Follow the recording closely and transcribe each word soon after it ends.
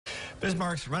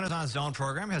Bismarck's Renaissance Zone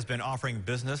program has been offering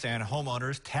business and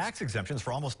homeowners tax exemptions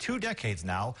for almost 2 decades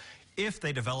now if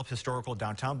they develop historical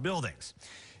downtown buildings.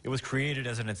 It was created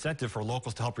as an incentive for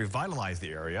locals to help revitalize the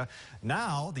area.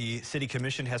 Now, the City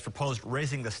Commission has proposed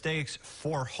raising the stakes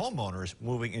for homeowners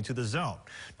moving into the zone.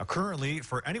 Now, currently,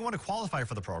 for anyone to qualify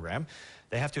for the program,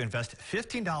 they have to invest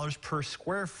 $15 per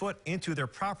square foot into their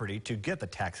property to get the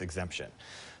tax exemption.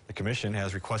 The Commission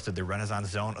has requested the Renaissance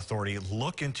Zone Authority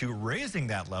look into raising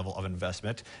that level of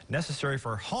investment necessary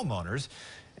for homeowners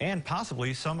and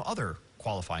possibly some other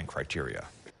qualifying criteria.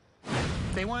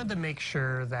 They wanted to make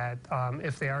sure that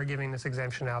if they are giving this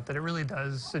exemption out, that it really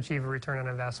does achieve a return on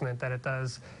investment, that it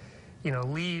does,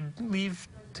 leave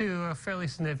to a fairly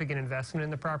significant investment in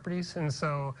the properties. And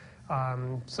so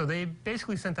they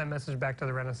basically sent that message back to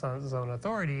the Renaissance Zone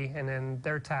Authority, and then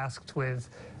they're tasked with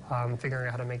figuring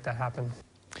out how to make that happen.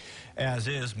 As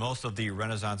is, most of the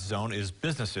Renaissance Zone is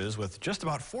businesses with just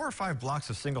about 4 or 5 blocks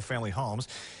of single-family homes.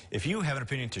 If you have an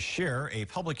opinion to share, a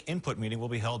public input meeting will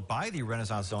be held by the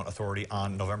Renaissance Zone Authority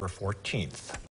on November 14th.